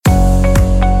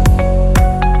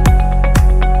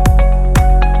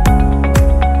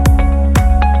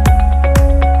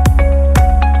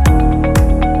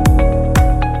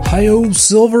Gold,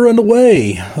 silver, and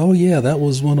away. Oh yeah, that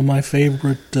was one of my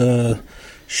favorite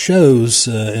shows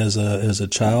as a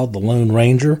child, The Lone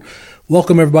Ranger.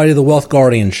 Welcome everybody to the Wealth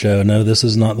Guardian Show. No, this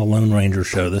is not the Lone Ranger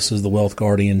Show. This is the Wealth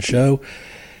Guardian Show.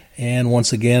 And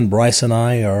once again, Bryce and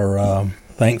I are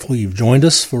thankful you've joined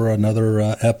us for another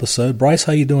episode. Bryce,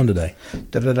 how you doing today?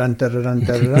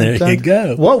 There you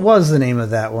go. What was the name of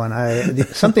that one?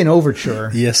 Something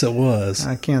Overture. Yes, it was.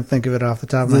 I can't think of it off the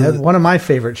top of my head. One of my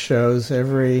favorite shows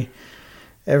every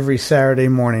Saturday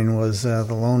morning was The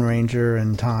Lone Ranger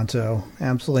and Tonto.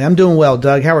 Absolutely. I'm doing well,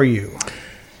 Doug. How are you?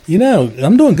 You know,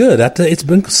 I'm doing good. It's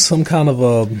been some kind of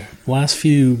a last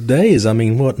few days. I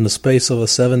mean, in the space of a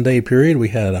 7-day period, we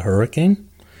had a hurricane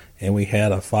and we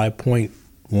had a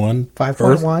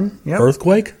 5.1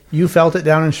 earthquake. You felt it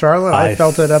down in Charlotte. I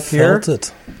felt it up here.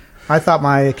 I thought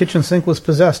my kitchen sink was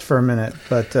possessed for a minute,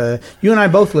 but you and I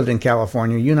both lived in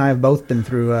California. You and I have both been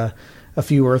through a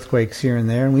few earthquakes here and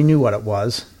there, and we knew what it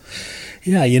was.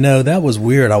 Yeah, you know, that was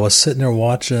weird. I was sitting there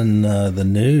watching the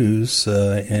news,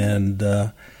 and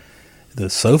the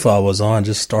sofa was on,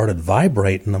 just started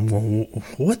vibrating. I'm going,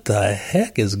 what the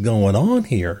heck is going on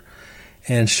here?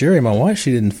 And Sherry, my wife,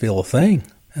 she didn't feel a thing.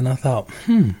 And I thought,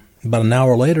 About an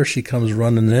hour later, she comes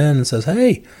running in and says,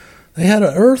 hey, they had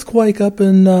an earthquake up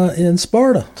in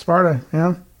Sparta. Sparta,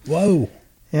 yeah. Whoa.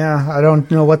 Yeah, I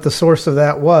don't know what the source of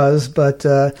that was, but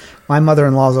my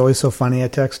mother-in-law is always so funny. I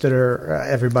texted her,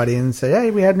 everybody, and said,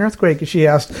 hey, we had an earthquake. And she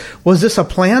asked, was this a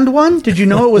planned one? Did you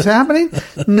know it was happening?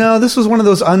 No, this was one of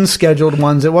those unscheduled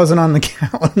ones. It wasn't on the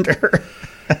calendar.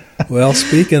 Well,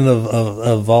 speaking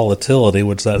of volatility,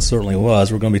 which that certainly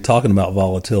was, we're going to be talking about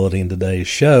volatility in today's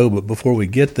show. But before we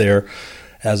get there,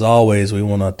 as always, we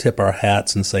want to tip our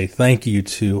hats and say thank you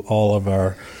to all of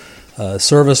our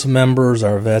service members,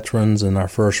 our veterans, and our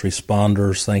first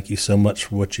responders. Thank you so much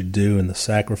for what you do and the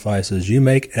sacrifices you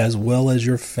make, as well as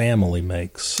your family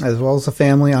makes. As well as the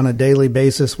family on a daily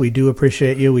basis. We do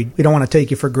appreciate you. We don't want to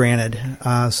take you for granted.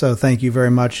 So thank you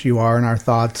very much. You are in our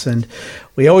thoughts, and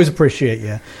we always appreciate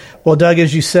you. Well, Doug,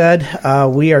 as you said,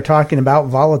 we are talking about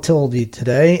volatility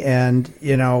today, and,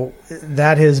 you know,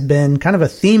 that has been kind of a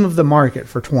theme of the market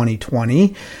for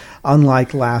 2020,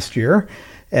 unlike last year.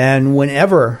 And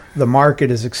whenever the market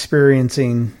is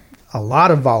experiencing a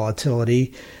lot of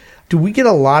volatility, do we get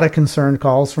a lot of concerned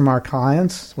calls from our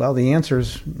clients? Well, the answer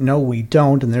is no, we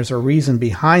don't, and there's a reason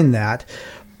behind that.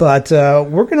 But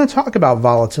we're going to talk about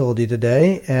volatility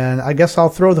today, and I guess I'll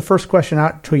throw the first question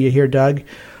out to you here, Doug.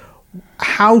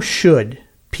 How should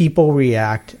people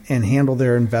react and handle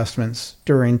their investments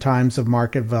during times of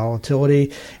market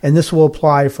volatility? And this will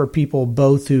apply for people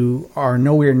both who are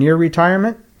nowhere near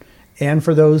retirement and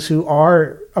for those who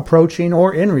are approaching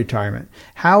or in retirement.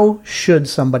 How should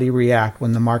somebody react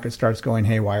when the market starts going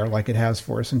haywire like it has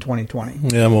for us in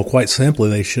 2020? Yeah, well, quite simply,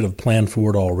 they should have planned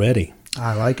for it already.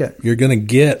 I like it. You're going to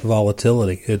get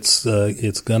volatility. It's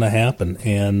going to happen.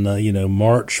 And,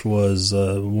 March was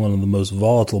one of the most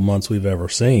volatile months we've ever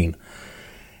seen.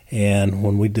 And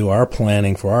when we do our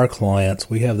planning for our clients,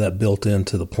 we have that built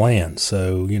into the plan.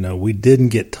 So, we didn't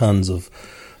get tons of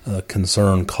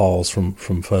concern calls from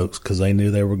folks because they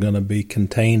knew they were going to be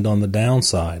contained on the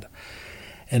downside.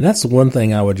 And that's the one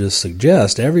thing I would just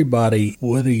suggest. Everybody,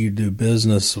 whether you do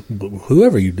business,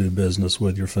 whoever you do business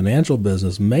with, your financial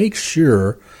business, make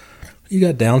sure you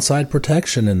got downside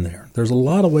protection in there. There's a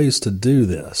lot of ways to do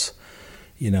this.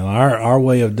 Our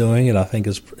way of doing it, I think,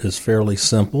 is fairly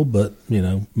simple, but,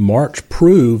 March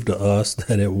proved to us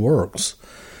that it works.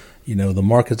 The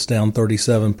market's down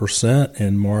 37%.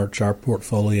 In March, our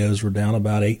portfolios were down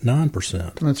about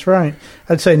 8-9%. That's right.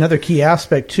 I'd say another key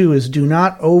aspect, too, is do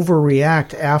not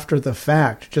overreact after the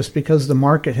fact. Just because the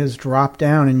market has dropped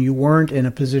down and you weren't in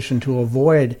a position to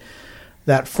avoid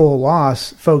that full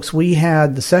loss. Folks, we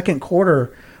had the second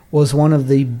quarter was one of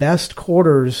the best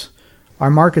quarters our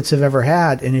markets have ever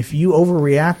had. And if you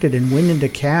overreacted and went into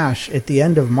cash at the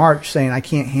end of March saying, I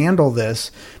can't handle this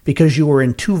because you were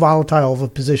in too volatile of a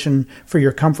position for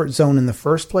your comfort zone in the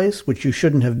first place, which you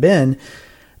shouldn't have been,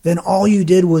 then all you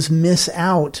did was miss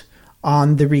out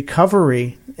on the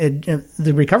recovery.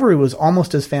 The recovery was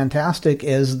almost as fantastic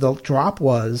as the drop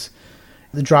was.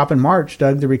 The drop in March,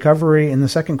 Doug, the recovery in the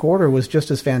second quarter was just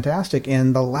as fantastic.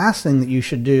 And the last thing that you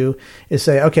should do is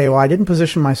say, okay, well, I didn't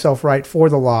position myself right for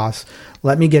the loss.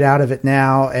 Let me get out of it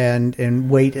now and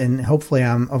wait, and hopefully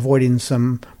I'm avoiding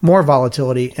some more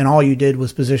volatility. And all you did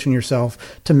was position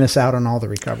yourself to miss out on all the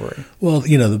recovery. Well,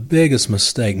 the biggest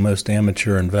mistake most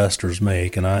amateur investors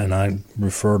make, and I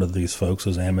refer to these folks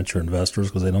as amateur investors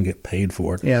because they don't get paid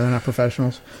for it. Yeah, they're not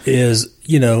professionals. Is,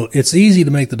 it's easy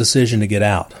to make the decision to get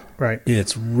out. Right.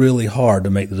 it's really hard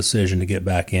to make the decision to get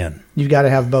back in. You've got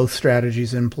to have both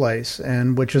strategies in place,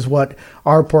 and which is what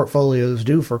our portfolios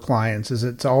do for clients. Is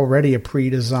it's already a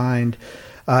pre-designed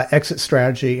exit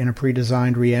strategy and a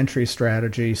pre-designed reentry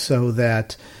strategy, so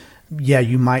that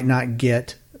you might not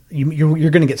get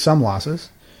you're going to get some losses,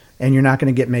 and you're not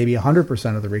going to get maybe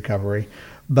 100% of the recovery.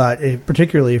 But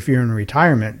particularly if you're in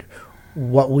retirement,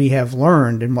 what we have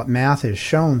learned and what math has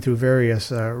shown through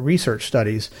various research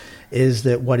studies is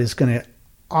that what is going to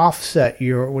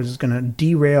what is going to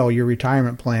derail your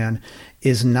retirement plan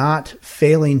is not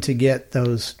failing to get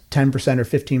those 10% or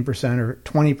 15% or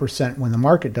 20% when the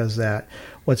market does that.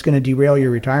 What's going to derail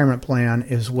your retirement plan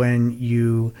is when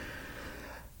you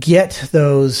get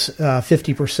those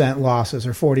 50% losses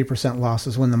or 40%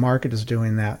 losses when the market is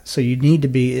doing that. So you need to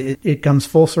be, it comes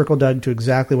full circle, Doug, to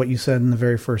exactly what you said in the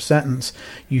very first sentence.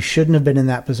 You shouldn't have been in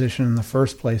that position in the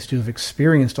first place to have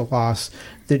experienced a loss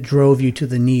that drove you to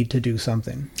the need to do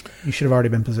something. You should have already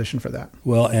been positioned for that.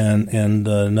 Well, and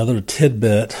another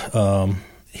tidbit,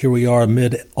 here we are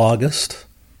mid-August,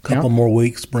 a couple more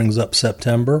weeks brings up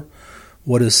September.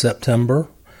 What is September?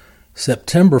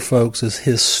 September, folks, is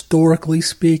historically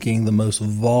speaking the most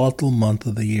volatile month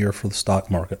of the year for the stock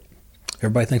market.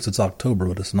 Everybody thinks it's October,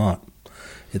 but it's not.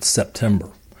 It's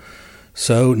September.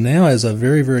 So now is a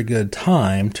very, very good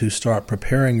time to start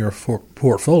preparing your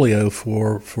portfolio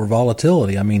for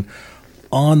volatility. I mean,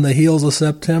 on the heels of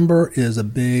September is a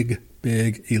big,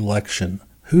 big election.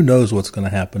 Who knows what's going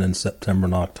to happen in September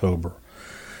and October?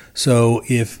 So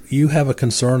if you have a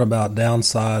concern about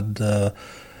downside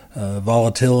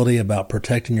volatility, about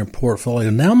protecting your portfolio,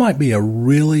 now might be a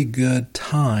really good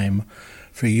time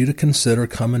for you to consider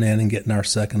coming in and getting our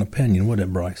second opinion, wouldn't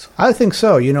it, Bryce? I think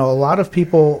so. You know, a lot of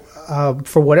people,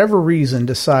 for whatever reason,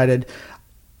 decided,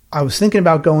 I was thinking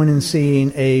about going and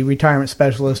seeing a retirement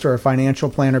specialist or a financial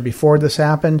planner before this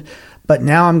happened, but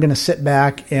now I'm going to sit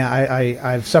back and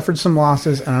I've suffered some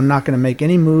losses and I'm not going to make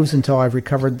any moves until I've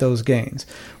recovered those gains.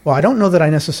 Well, I don't know that I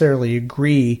necessarily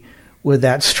agree with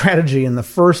that strategy in the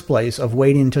first place of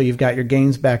waiting until you've got your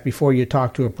gains back before you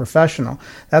talk to a professional.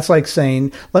 That's like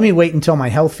saying, let me wait until my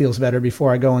health feels better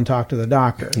before I go and talk to the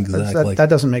doctor. Exactly. That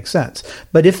doesn't make sense.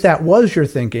 But if that was your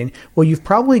thinking, well, you've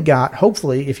probably got,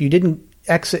 hopefully, if you didn't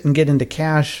exit and get into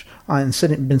cash and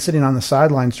been sitting on the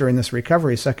sidelines during this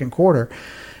recovery second quarter,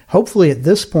 hopefully at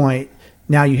this point,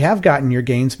 now you have gotten your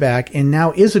gains back, and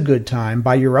now is a good time,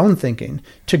 by your own thinking,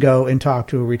 to go and talk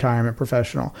to a retirement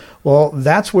professional. Well,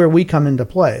 that's where we come into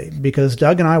play, because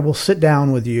Doug and I will sit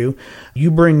down with you.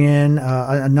 You bring in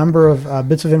a number of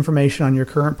bits of information on your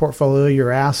current portfolio,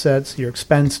 your assets, your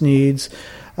expense needs,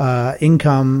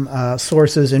 income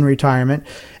sources in retirement,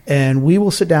 and we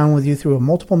will sit down with you through a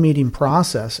multiple meeting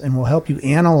process, and we'll help you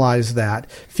analyze that,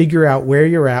 figure out where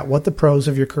you're at, what the pros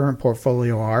of your current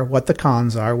portfolio are, what the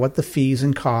cons are, what the fees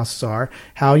and costs are,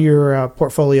 how your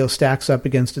portfolio stacks up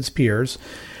against its peers.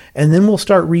 And then we'll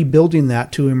start rebuilding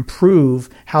that to improve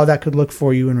how that could look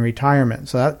for you in retirement.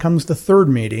 So that comes the third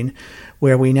meeting,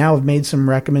 where we now have made some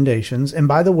recommendations. And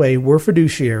by the way, we're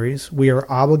fiduciaries. We are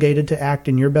obligated to act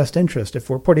in your best interest. If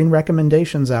we're putting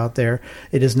recommendations out there,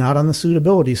 it is not on the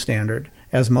suitability standard,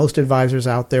 as most advisors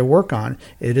out there work on.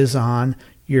 It is on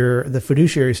the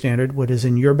fiduciary standard, what is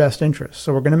in your best interest.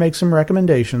 So we're going to make some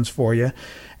recommendations for you,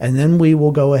 and then we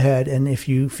will go ahead, and if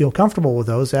you feel comfortable with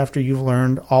those, after you've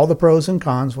learned all the pros and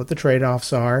cons, what the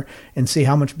trade-offs are, and see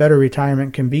how much better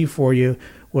retirement can be for you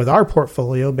with our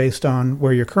portfolio based on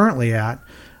where you're currently at,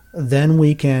 then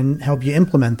we can help you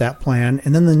implement that plan.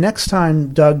 And then the next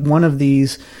time, Doug, one of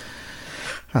these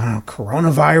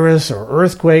coronavirus or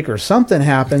earthquake or something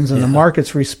happens and the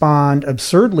markets respond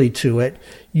absurdly to it,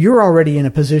 you're already in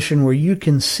a position where you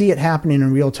can see it happening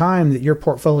in real time, that your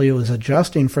portfolio is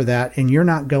adjusting for that, and you're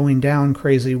not going down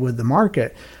crazy with the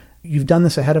market. You've done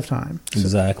this ahead of time.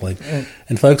 Exactly.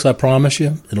 And folks, I promise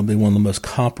you, it'll be one of the most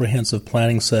comprehensive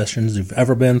planning sessions you've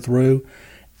ever been through,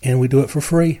 and we do it for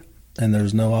free, and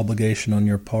there's no obligation on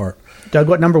your part. Doug,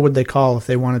 what number would they call if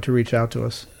they wanted to reach out to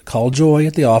us? Call Joy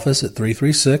at the office at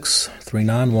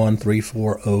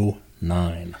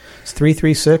 336-391-3409. It's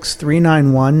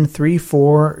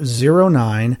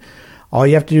 336-391-3409. All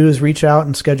you have to do is reach out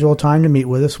and schedule a time to meet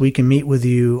with us. We can meet with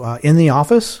you in the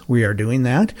office. We are doing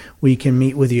that. We can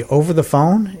meet with you over the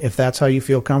phone if that's how you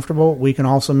feel comfortable. We can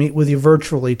also meet with you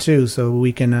virtually too, so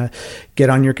we can get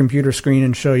on your computer screen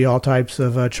and show you all types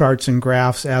of charts and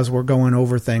graphs as we're going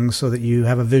over things, so that you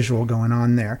have a visual going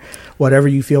on there. Whatever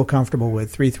you feel comfortable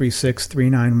with.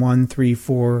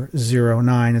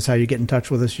 336-391-3409 is how you get in touch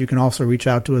with us. You can also reach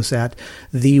out to us at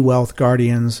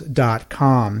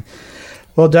thewealthguardians.com.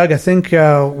 Well, Doug, I think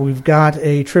we've got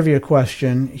a trivia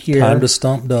question here. Time to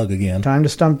stump Doug again. Time to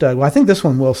stump Doug. Well, I think this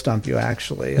one will stump you,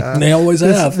 actually. They always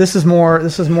have. This is more,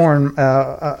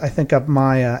 I think, up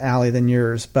my alley than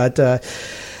yours. But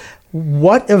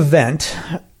what event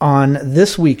on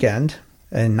this weekend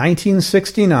in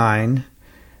 1969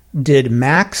 did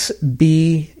Max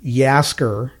B.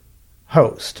 Yasgur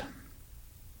host?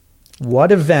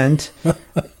 What event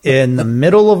in the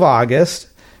middle of August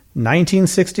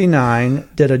 1969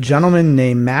 did a gentleman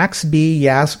named Max B.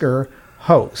 Yasgur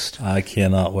host? I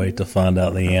cannot wait to find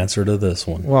out the answer to this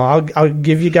one. Well, I'll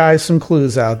give you guys some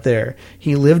clues out there.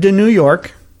 He lived in New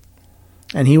York,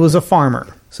 and he was a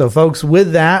farmer. So, folks,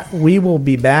 with that, we will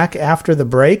be back after the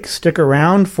break. Stick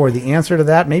around for the answer to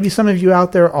that. Maybe some of you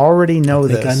out there already know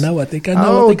this. I think I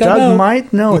know. Doug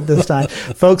might know it this time.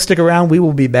 Folks, stick around. We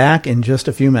will be back in just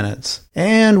a few minutes.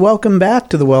 And welcome back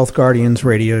to the Wealth Guardians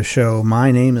radio show.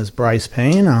 My name is Bryce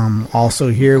Payne. I'm also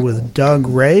here with Doug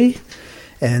Ray.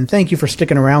 And thank you for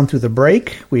sticking around through the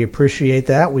break. We appreciate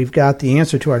that. We've got the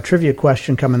answer to our trivia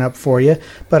question coming up for you.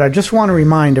 But I just want to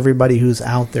remind everybody who's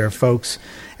out there, folks,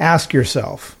 ask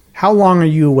yourself, how long are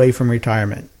you away from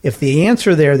retirement? If the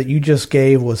answer there that you just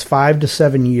gave was 5 to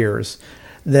 7 years,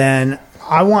 then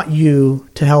I want you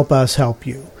to help us help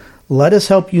you. Let us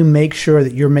help you make sure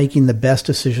that you're making the best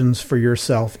decisions for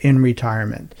yourself in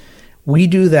retirement. We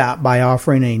do that by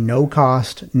offering a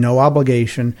no-cost,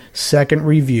 no-obligation second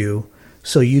review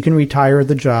so you can retire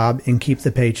the job and keep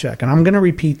the paycheck. And I'm going to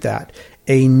repeat that.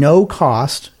 A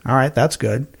no-cost, all right, that's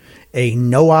good. A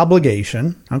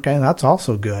no-obligation, okay, that's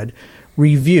also good,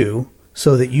 review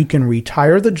so that you can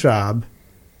retire the job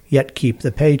yet keep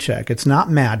the paycheck. It's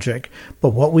not magic,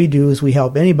 but what we do is we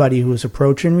help anybody who is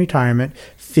approaching retirement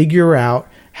figure out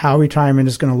how retirement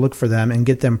is going to look for them and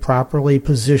get them properly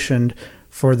positioned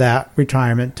for that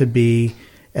retirement to be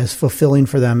as fulfilling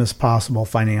for them as possible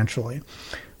financially.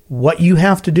 What you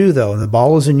have to do, though, the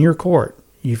ball is in your court.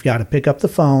 You've got to pick up the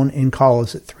phone and call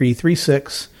us at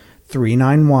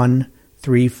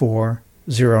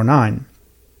 336-391-3409.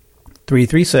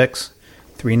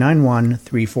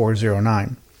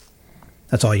 336-391-3409.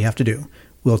 That's all you have to do.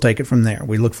 We'll take it from there.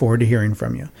 We look forward to hearing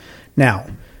from you. Now,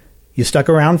 you stuck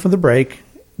around for the break.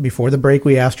 Before the break,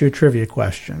 we asked you a trivia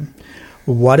question.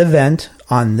 What event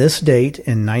on this date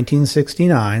in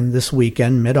 1969, this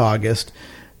weekend, mid-August,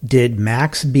 did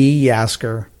Max B.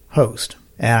 Yasgur host?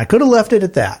 And I could have left it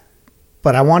at that,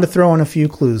 but I want to throw in a few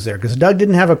clues there because Doug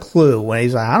didn't have a clue when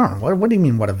he's like, I don't know, what do you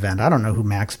mean what event? I don't know who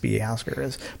Max B. Yasgur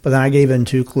is. But then I gave in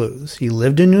 2 clues. He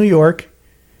lived in New York,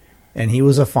 and he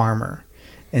was a farmer.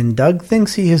 And Doug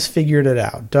thinks he has figured it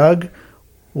out. Doug,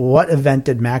 what event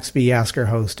did Max B. Yasgur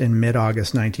host in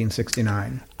mid-August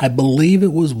 1969? I believe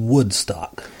it was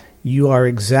Woodstock. You are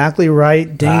exactly right.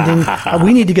 Ding, ding.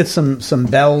 We need to get some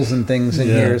bells and things in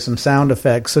here, some sound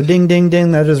effects. So ding, ding,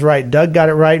 ding. That is right. Doug got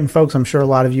it right. And folks, I'm sure a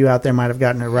lot of you out there might have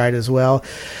gotten it right as well.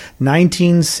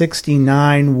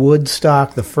 1969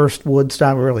 Woodstock, the first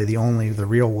Woodstock, really the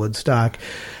real Woodstock.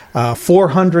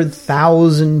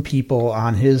 400,000 people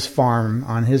on his farm,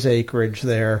 on his acreage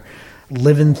there,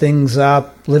 living things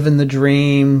up, living the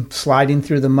dream, sliding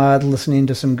through the mud, listening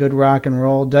to some good rock and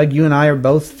roll. Doug, you and I are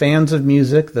both fans of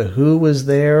music. The Who was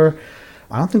there.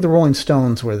 I don't think the Rolling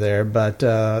Stones were there, but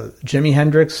Jimi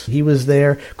Hendrix, he was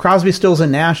there. Crosby, Stills,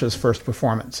 and Nash's first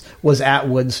performance was at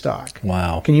Woodstock.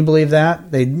 Wow. Can you believe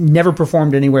that? They never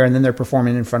performed anywhere, and then they're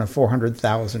performing in front of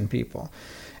 400,000 people.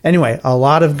 Anyway, a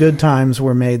lot of good times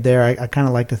were made there. I kind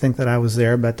of like to think that I was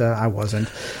there, but I wasn't.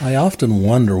 I often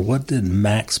wonder, what did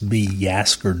Max B.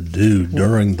 Yasgur do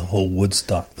during the whole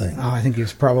Woodstock thing? Oh, I think he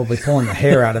was probably pulling the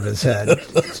hair out of his head.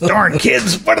 Darn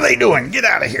kids, what are they doing? Get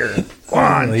out of here. Go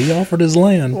on. Well, he offered his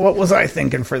land. What was I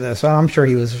thinking for this? I'm sure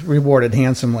he was rewarded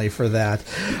handsomely for that.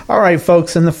 All right,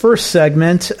 folks, in the first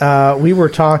segment, we were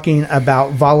talking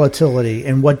about volatility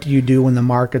and what do you do when the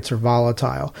markets are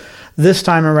volatile. This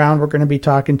time around, we're going to be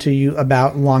talking to you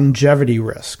about longevity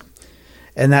risk.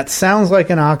 And that sounds like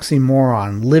an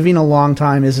oxymoron. Living a long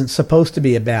time isn't supposed to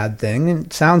be a bad thing. And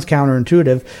it sounds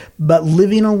counterintuitive, but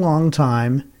living a long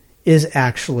time is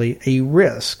actually a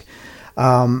risk.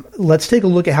 Let's take a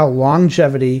look at how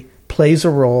longevity plays a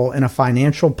role in a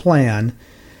financial plan.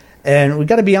 And we've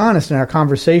got to be honest in our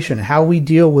conversation, how we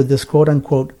deal with this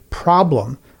quote-unquote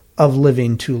problem of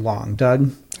living too long.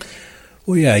 Doug?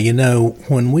 Well, yeah,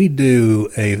 when we do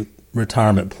a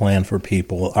retirement plan for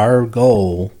people, our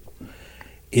goal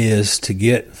is to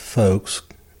get folks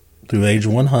through age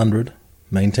 100,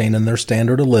 maintaining their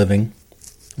standard of living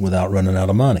without running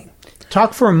out of money.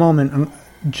 Talk for a moment,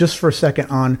 just for a second,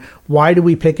 on why do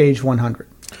we pick age 100?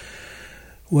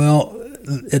 Well,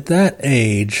 at that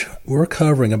age, we're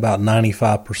covering about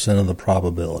 95% of the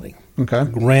probability. Okay.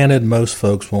 Granted, most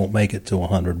folks won't make it to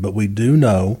 100, but we do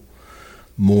know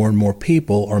more and more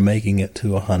people are making it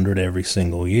to 100 every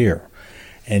single year.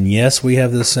 And yes, we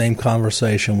have the same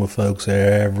conversation with folks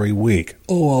every week.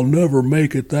 Oh, I'll never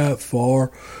make it that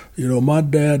far. You know, my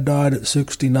dad died at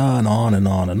 69, on and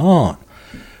on and on.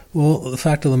 Well, the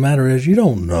fact of the matter is you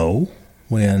don't know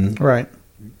when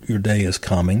your day is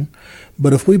coming.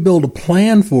 But if we build a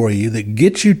plan for you that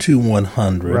gets you to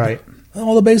 100,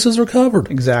 all the bases are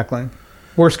covered. Exactly.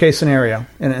 Worst case scenario,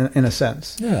 in a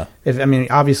sense. Yeah.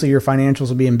 Obviously your financials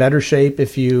will be in better shape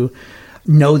if you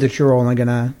know that you're only going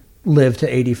to live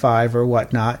to 85 or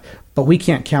whatnot, but we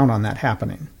can't count on that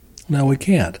happening. No, we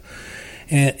can't.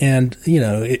 And you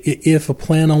know, if a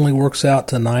plan only works out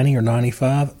to 90 or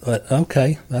 95,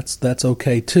 okay, that's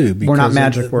okay too. We're not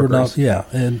magic workers.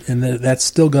 And that's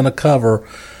still going to cover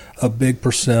a big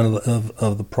percent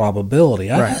of the probability.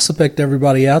 I suspect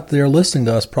everybody out there listening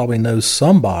to us probably knows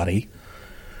somebody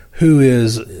who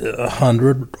is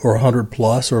 100 or 100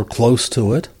 plus or close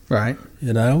to it. Right.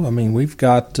 You know, I mean, we've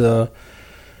got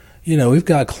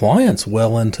clients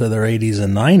well into their 80s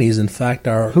and 90s. In fact,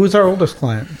 who's our oldest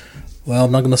client? Well,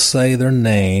 I'm not going to say their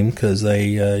name because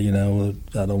they, I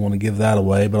don't want to give that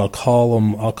away. But I'll call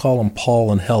them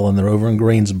Paul and Helen. They're over in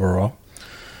Greensboro.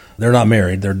 They're not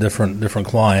married. They're different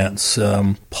clients.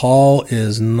 Paul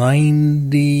is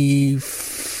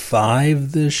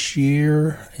 95 this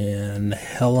year, and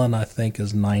Helen, I think,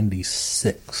 is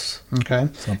 96. Okay.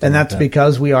 And that's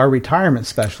because we are retirement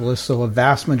specialists, so a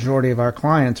vast majority of our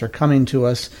clients are coming to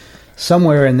us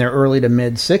somewhere in their early to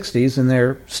mid-60s, and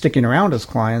they're sticking around as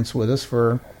clients with us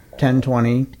for 10,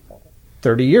 20,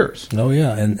 30 years. Oh,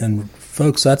 yeah. And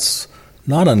folks, that's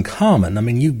not uncommon. I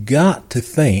mean, you've got to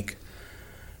think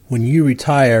when you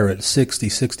retire at 60,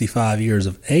 65 years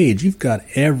of age, you've got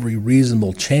every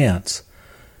reasonable chance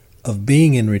of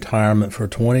being in retirement for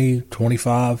 20,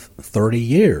 25, 30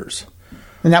 years.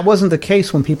 And that wasn't the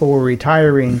case when people were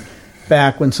retiring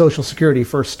back when Social Security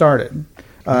first started.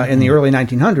 In the early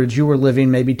 1900s, you were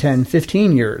living maybe 10,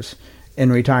 15 years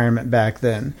in retirement back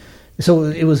then. So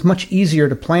it was much easier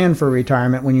to plan for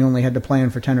retirement when you only had to plan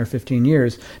for 10 or 15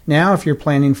 years. Now, if you're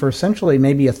planning for essentially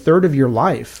maybe a third of your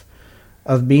life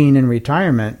of being in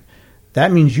retirement,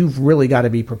 that means you've really got to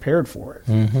be prepared for it.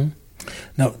 Mm-hmm.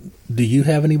 Now, do you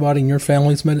have anybody in your family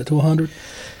that's made it to 100?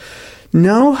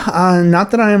 No,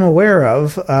 not that I am aware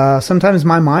of. Sometimes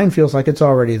my mind feels like it's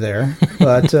already there,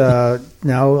 but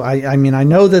no. I mean, I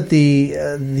know that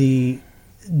the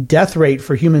death rate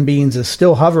for human beings is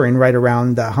still hovering right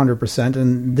around 100%,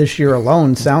 and this year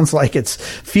alone feels like it's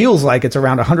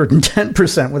around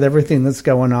 110% with everything that's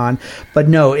going on. But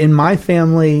no, in my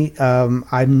family,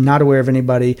 I'm not aware of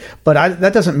anybody. But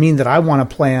that doesn't mean that I want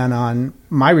to plan on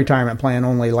my retirement plan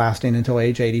only lasting until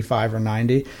age 85 or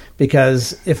 90,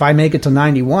 because if I make it to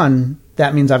 91,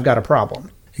 that means I've got a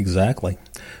problem. Exactly.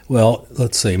 Well,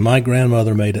 let's see. My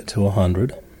grandmother made it to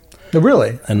 100.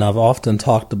 Really? And I've often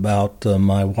talked about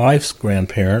my wife's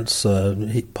grandparents.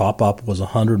 Pop-Up was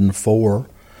 104,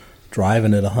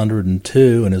 driving at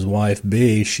 102, and his wife,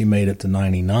 B, she made it to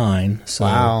 99. So,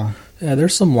 wow. Yeah,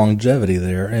 there's some longevity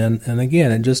there. And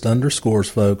again, it just underscores,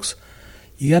 folks,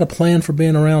 you got to plan for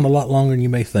being around a lot longer than you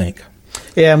may think.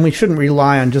 Yeah, and we shouldn't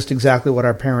rely on just exactly what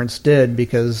our parents did,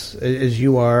 because as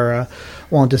you are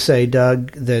wanting to say,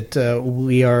 Doug, that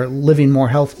we are living more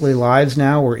healthy lives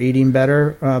now. We're eating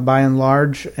better by and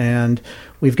large, and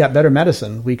we've got better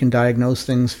medicine. We can diagnose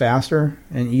things faster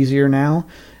and easier now.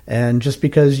 And just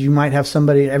because you might have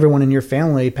everyone in your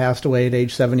family passed away at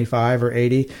age 75 or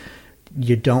 80,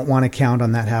 you don't want to count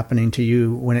on that happening to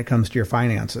you when it comes to your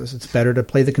finances. It's better to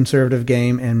play the conservative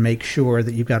game and make sure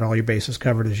that you've got all your bases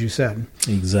covered, as you said.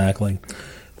 Exactly.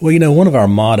 Well, one of our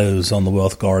mottos on the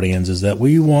Wealth Guardians is that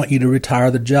we want you to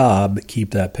retire the job but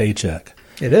keep that paycheck.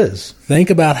 It is. Think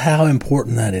about how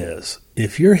important that is.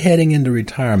 If you're heading into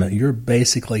retirement, you're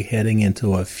basically heading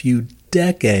into a few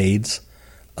decades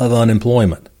of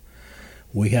unemployment.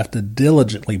 We have to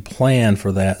diligently plan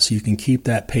for that so you can keep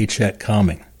that paycheck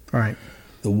coming. Right.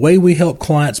 The way we help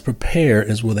clients prepare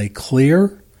is with a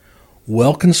clear,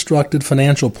 well-constructed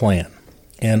financial plan.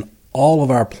 And all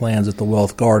of our plans at the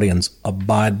Wealth Guardians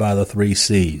abide by the 3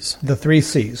 C's. The 3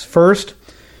 C's. First,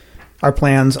 our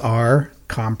plans are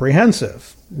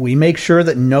comprehensive. We make sure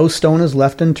that no stone is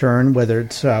left unturned, whether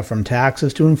it's from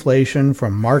taxes to inflation,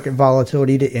 from market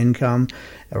volatility to income,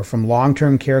 or from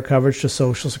long-term care coverage to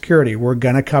Social Security. We're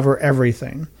going to cover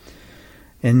everything.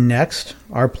 And next,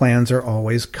 our plans are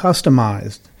always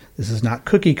customized. This is not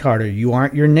cookie cutter. You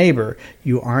aren't your neighbor.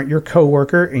 You aren't your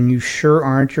coworker, and you sure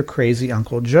aren't your crazy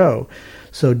Uncle Joe.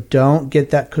 So don't get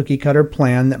that cookie cutter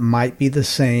plan that might be the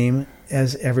same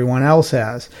as everyone else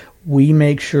has. We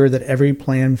make sure that every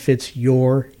plan fits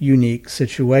your unique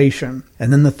situation.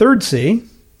 And then the third C,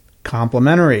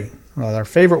 complementary. Well, our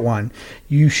favorite one.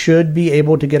 You should be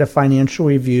able to get a financial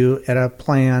review at a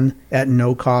plan at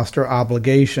no cost or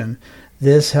obligation.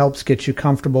 This helps get you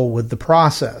comfortable with the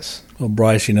process. Well,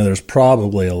 Bryce, there's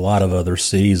probably a lot of other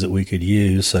C's that we could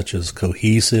use, such as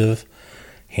cohesive,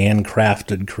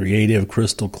 handcrafted, creative,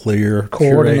 crystal clear,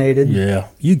 coordinated. Yeah,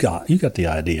 you got the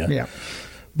idea. Yeah.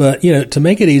 But, to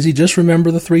make it easy, just remember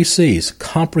the 3 C's: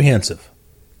 comprehensive,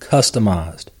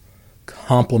 customized,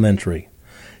 complementary.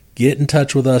 Get in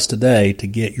touch with us today to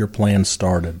get your plan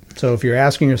started. So if you're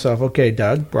asking yourself, okay,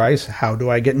 Doug, Bryce, how do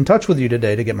I get in touch with you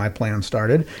today to get my plan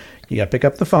started? You got to pick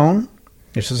up the phone,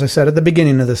 just as I said at the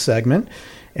beginning of this segment,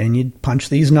 and you punch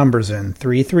these numbers in,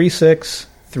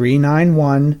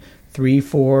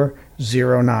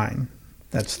 336-391-3409.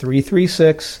 That's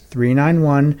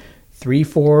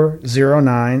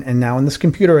 336-391-3409. And now in this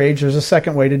computer age, there's a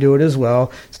second way to do it as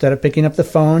well. Instead of picking up the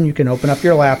phone, you can open up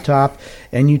your laptop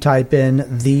and you type in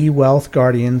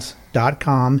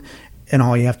thewealthguardians.com, and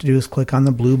all you have to do is click on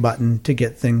the blue button to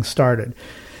get things started.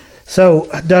 So,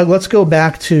 Doug, let's go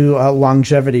back to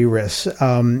longevity risks.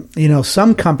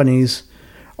 Some companies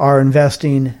are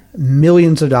investing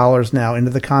millions of dollars now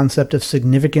into the concept of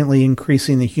significantly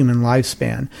increasing the human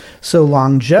lifespan. So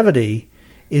longevity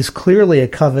is clearly a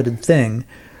coveted thing.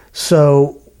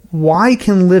 So why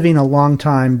can living a long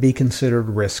time be considered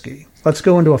risky? Let's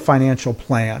go into a financial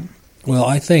plan. Well,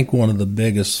 I think one of the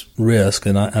biggest risks,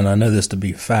 and I know this to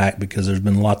be fact because there's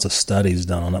been lots of studies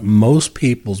done on it, most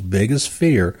people's biggest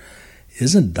fear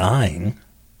isn't dying.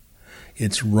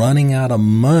 It's running out of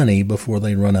money before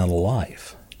they run out of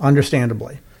life.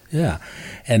 Understandably. Yeah,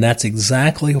 and that's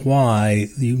exactly why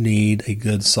you need a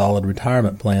good, solid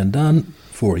retirement plan done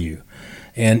for you.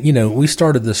 And, we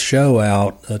started this show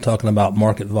out talking about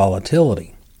market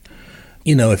volatility.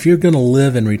 If you're going to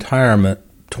live in retirement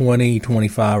 20,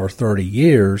 25, or 30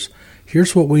 years,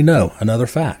 here's what we know, another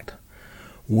fact.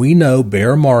 We know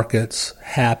bear markets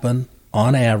happen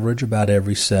on average about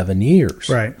every 7 years.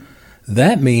 Right.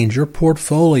 That means your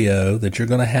portfolio that you're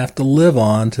going to have to live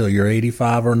on till you're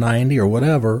 85 or 90 or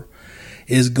whatever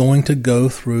is going to go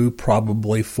through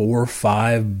probably 4 or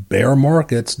 5 bear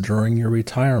markets during your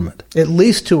retirement. At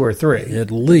least 2 or 3.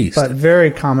 At least. But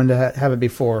very common to have it be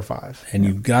 4 or 5. And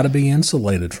you've got to be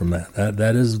insulated from that.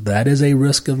 That is a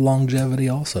risk of longevity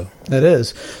also. That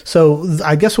is. So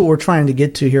I guess what we're trying to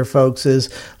get to here, folks, is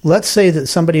let's say that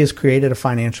somebody has created a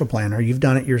financial plan, or you've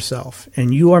done it yourself,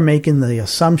 and you are making the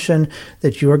assumption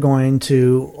that you are going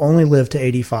to only live to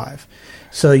 85.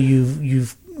 So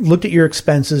you've looked at your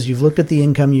expenses, you've looked at the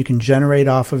income you can generate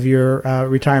off of your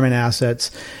retirement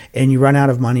assets, and you run out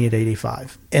of money at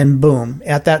 85. And boom,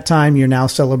 at that time, you're now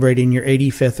celebrating your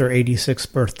 85th or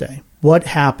 86th birthday. What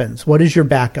happens? What is your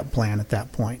backup plan at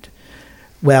that point?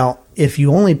 Well, if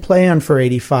you only plan for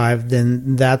 85,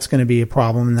 then that's going to be a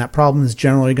problem, and that problem is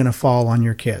generally going to fall on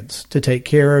your kids to take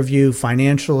care of you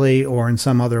financially or in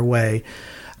some other way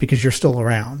because you're still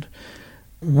around.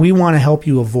 We want to help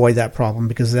you avoid that problem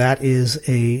because that is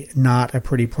not a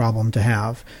pretty problem to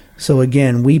have. So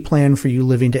again, we plan for you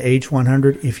living to age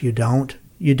 100. If you don't,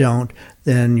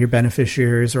 then your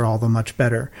beneficiaries are all the much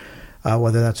better,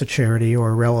 whether that's a charity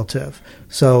or a relative.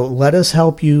 So let us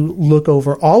help you look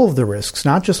over all of the risks,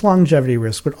 not just longevity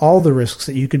risks, but all the risks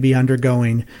that you could be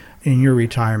undergoing in your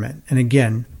retirement. And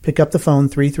again, pick up the phone,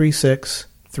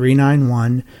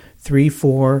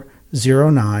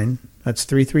 336-391-3409. That's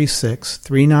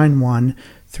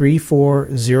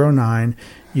 336-391-3409.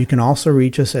 You can also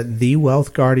reach us at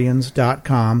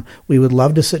thewealthguardians.com. We would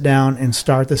love to sit down and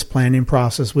start this planning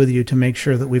process with you to make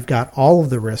sure that we've got all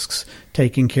of the risks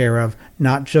taken care of,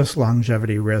 not just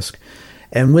longevity risk.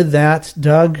 And with that,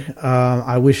 Doug,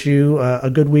 I wish you a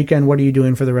good weekend. What are you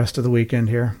doing for the rest of the weekend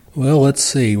here? Well, let's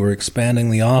see. We're expanding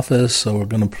the office, so we're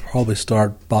going to probably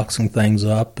start boxing things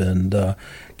up and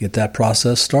get that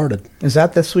process started. Is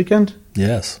that this weekend?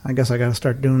 Yes. I guess I got to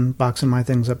start boxing my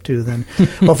things up too then.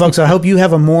 Well, folks, I hope you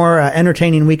have a more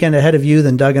entertaining weekend ahead of you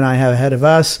than Doug and I have ahead of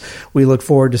us. We look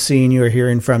forward to seeing you or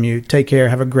hearing from you. Take care.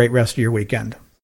 Have a great rest of your weekend.